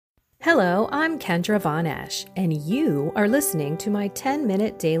Hello, I'm Kendra Von Esch, and you are listening to my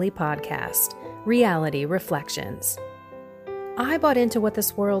 10-minute daily podcast, Reality Reflections. I bought into what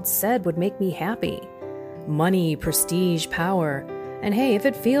this world said would make me happy. Money, prestige, power. And hey, if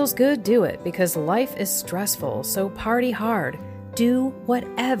it feels good, do it, because life is stressful, so party hard. Do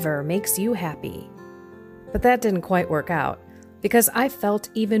whatever makes you happy. But that didn't quite work out, because I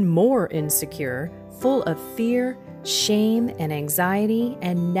felt even more insecure, full of fear, shame, and anxiety,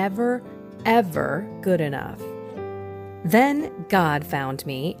 and never, ever good enough. Then God found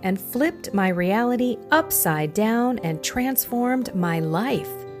me and flipped my reality upside down and transformed my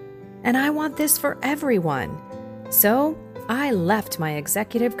life. And I want this for everyone. So I left my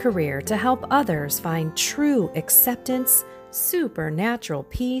executive career to help others find true acceptance, supernatural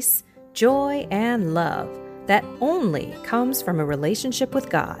peace, joy, and love that only comes from a relationship with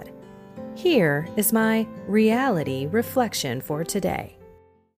God. Here is my reality reflection for today.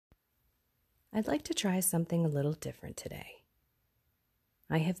 I'd like to try something a little different today.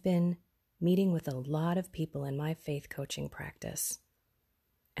 I have been meeting with a lot of people in my faith coaching practice,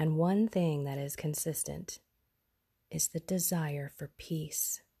 and one thing that is consistent is the desire for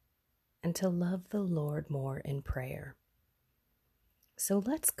peace and to love the Lord more in prayer. So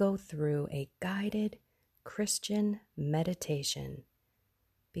let's go through a guided Christian meditation,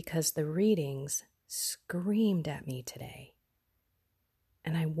 because the readings screamed at me today.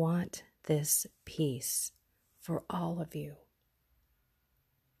 And I want this peace for all of you.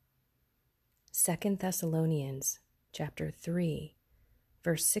 2 Thessalonians chapter 3,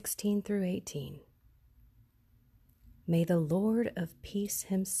 verse 16 through 18. May the Lord of peace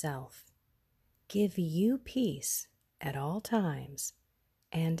himself give you peace at all times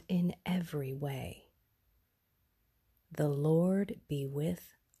and in every way. The Lord be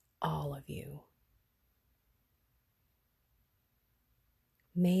with all of you.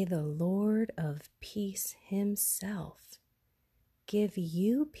 May the Lord of peace himself give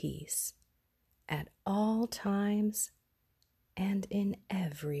you peace at all times and in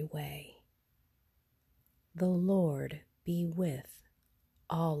every way. The Lord be with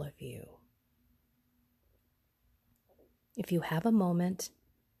all of you. If you have a moment,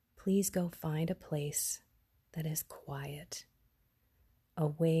 please go find a place that is quiet,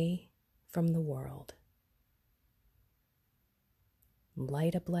 away from the world.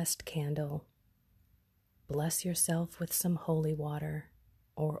 Light a blessed candle. Bless yourself with some holy water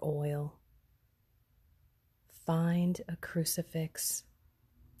or oil. Find a crucifix,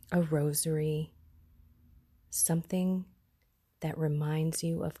 a rosary, something that reminds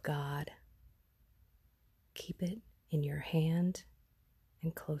you of God. Keep it in your hand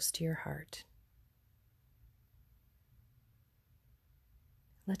and close to your heart.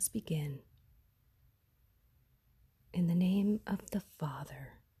 Let's begin. In the name of the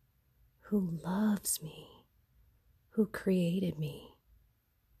Father, who loves me, who created me.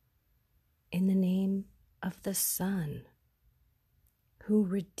 In the name of the Son, who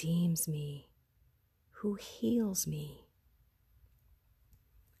redeems me, who heals me.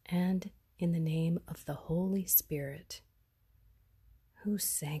 And in the name of the Holy Spirit, who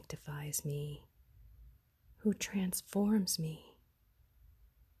sanctifies me, who transforms me.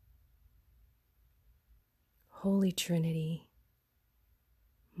 Holy Trinity,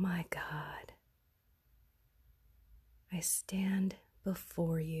 my God, I stand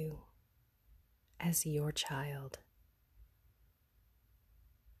before you as your child.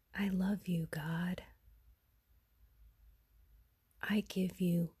 I love you, God. I give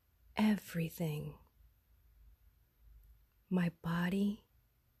you everything. My body,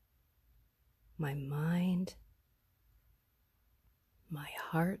 my mind, my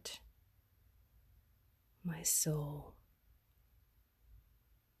heart, my soul.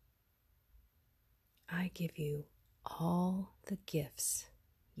 I give you all the gifts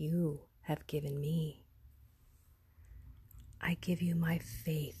you have given me. I give you my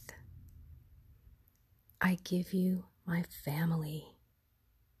faith. I give you my family.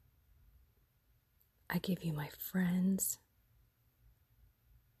 I give you my friends,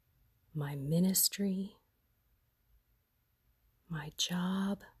 my ministry, my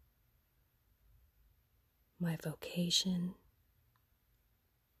job, my vocation.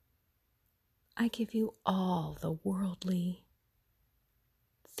 I give you all the worldly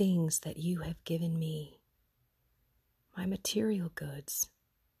things that you have given me, my material goods,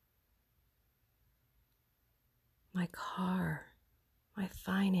 my car, my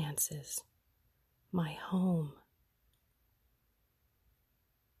finances, my home.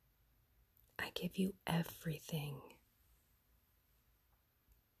 I give you everything.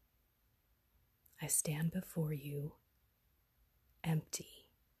 I stand before you empty,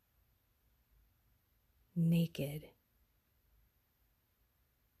 naked,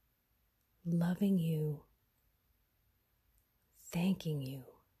 loving you, thanking you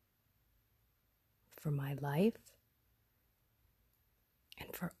for my life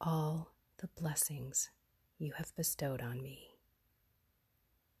and for all the blessings you have bestowed on me.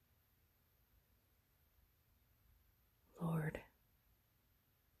 Lord,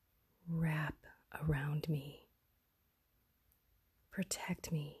 wrap around me.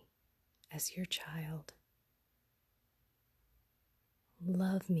 Protect me as your child.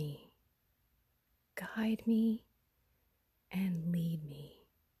 Love me, guide me, and lead me.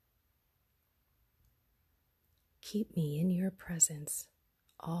 Keep me in your presence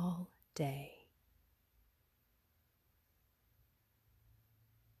all day.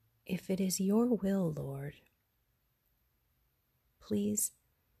 If it is your will, Lord, please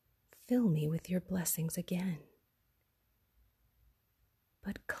fill me with your blessings again.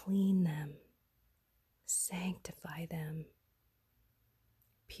 But clean them, sanctify them,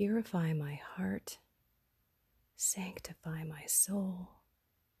 purify my heart, sanctify my soul.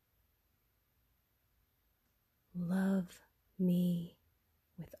 Love me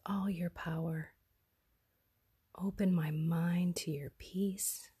with all your power. Open my mind to your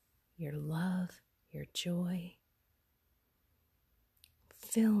peace, your love, your joy.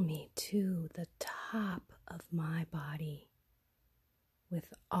 Fill me to the top of my body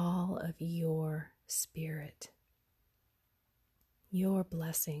with all of your spirit, your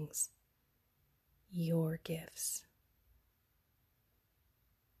blessings, your gifts.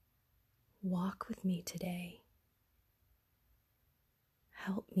 Walk with me today.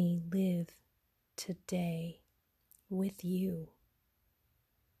 Help me live today with you.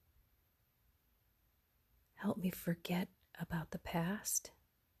 Help me forget about the past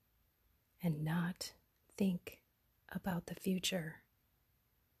and not think about the future.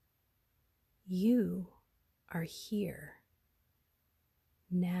 You are here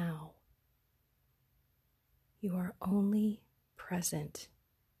now. You are only present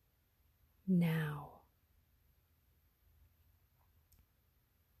now.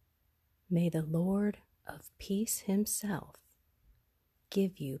 May the Lord of peace himself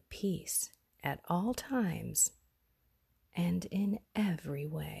give you peace at all times and in every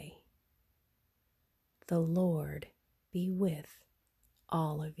way. The Lord be with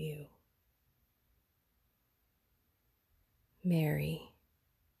all of you. Mary,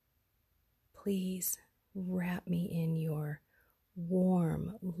 please wrap me in your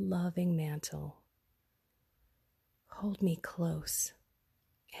warm, loving mantle. Hold me close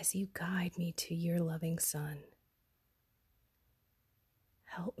as you guide me to your loving Son.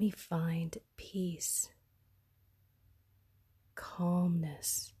 Help me find peace,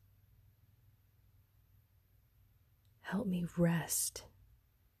 calmness. Help me rest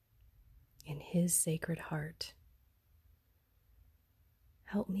in his sacred heart.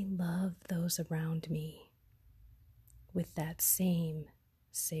 Help me love those around me with that same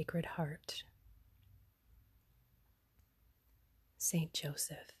sacred heart. Saint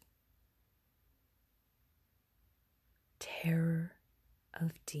Joseph, terror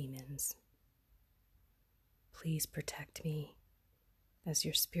of demons, please protect me as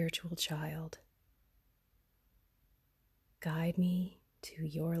your spiritual child. Guide me to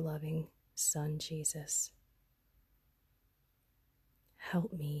your loving Son, Jesus.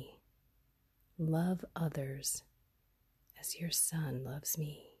 Help me love others as your Son loves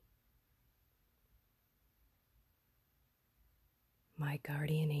me. My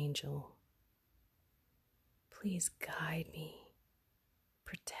guardian angel, please guide me,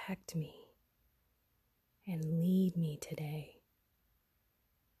 protect me, and lead me today.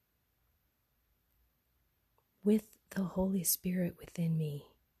 With the Holy Spirit within me,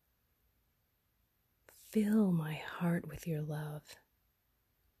 fill my heart with your love.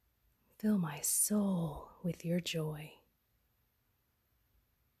 Fill my soul with your joy.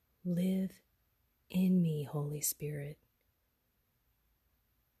 Live in me, Holy Spirit.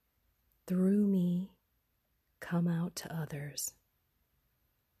 Through me, come out to others.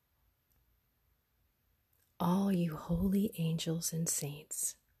 All you holy angels and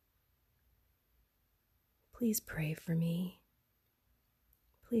saints, please pray for me.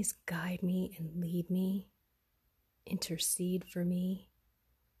 Please guide me and lead me. Intercede for me.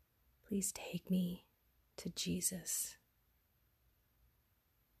 Please take me to Jesus.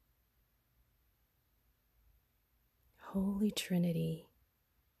 Holy Trinity,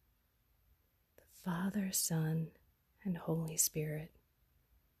 the Father, Son, and Holy Spirit,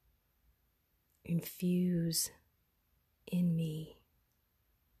 infuse in me.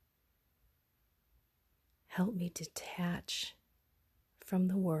 Help me detach from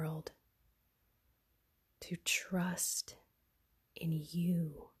the world to trust in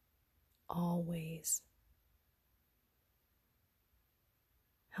you always.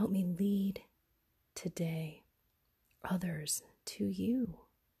 Help me lead today others to you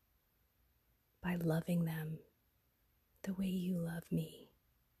by loving them the way you love me.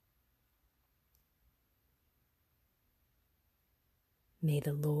 May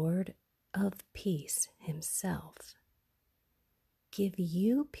the Lord of peace himself give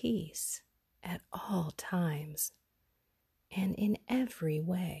you peace at all times and in every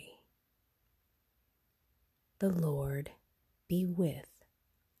way. The Lord be with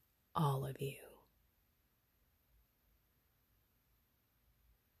all of you.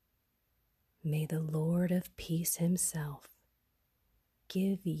 May the Lord of peace himself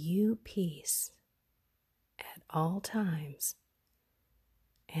give you peace at all times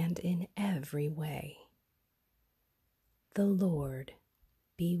and in every way. The Lord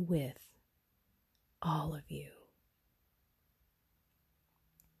be with all of you.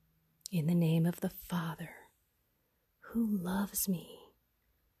 In the name of the Father, who loves me,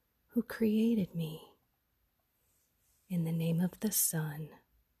 who created me. In the name of the Son,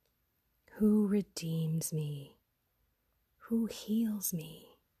 who redeems me, who heals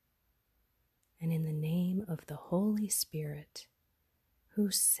me. And in the name of the Holy Spirit,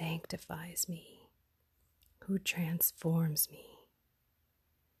 who sanctifies me, who transforms me.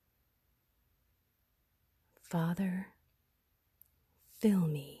 Father, fill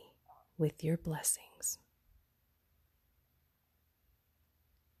me with your blessings.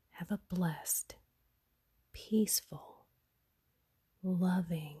 Have a blessed, peaceful,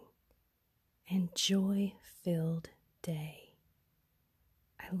 loving, and joy-filled day.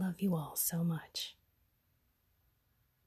 I love you all so much.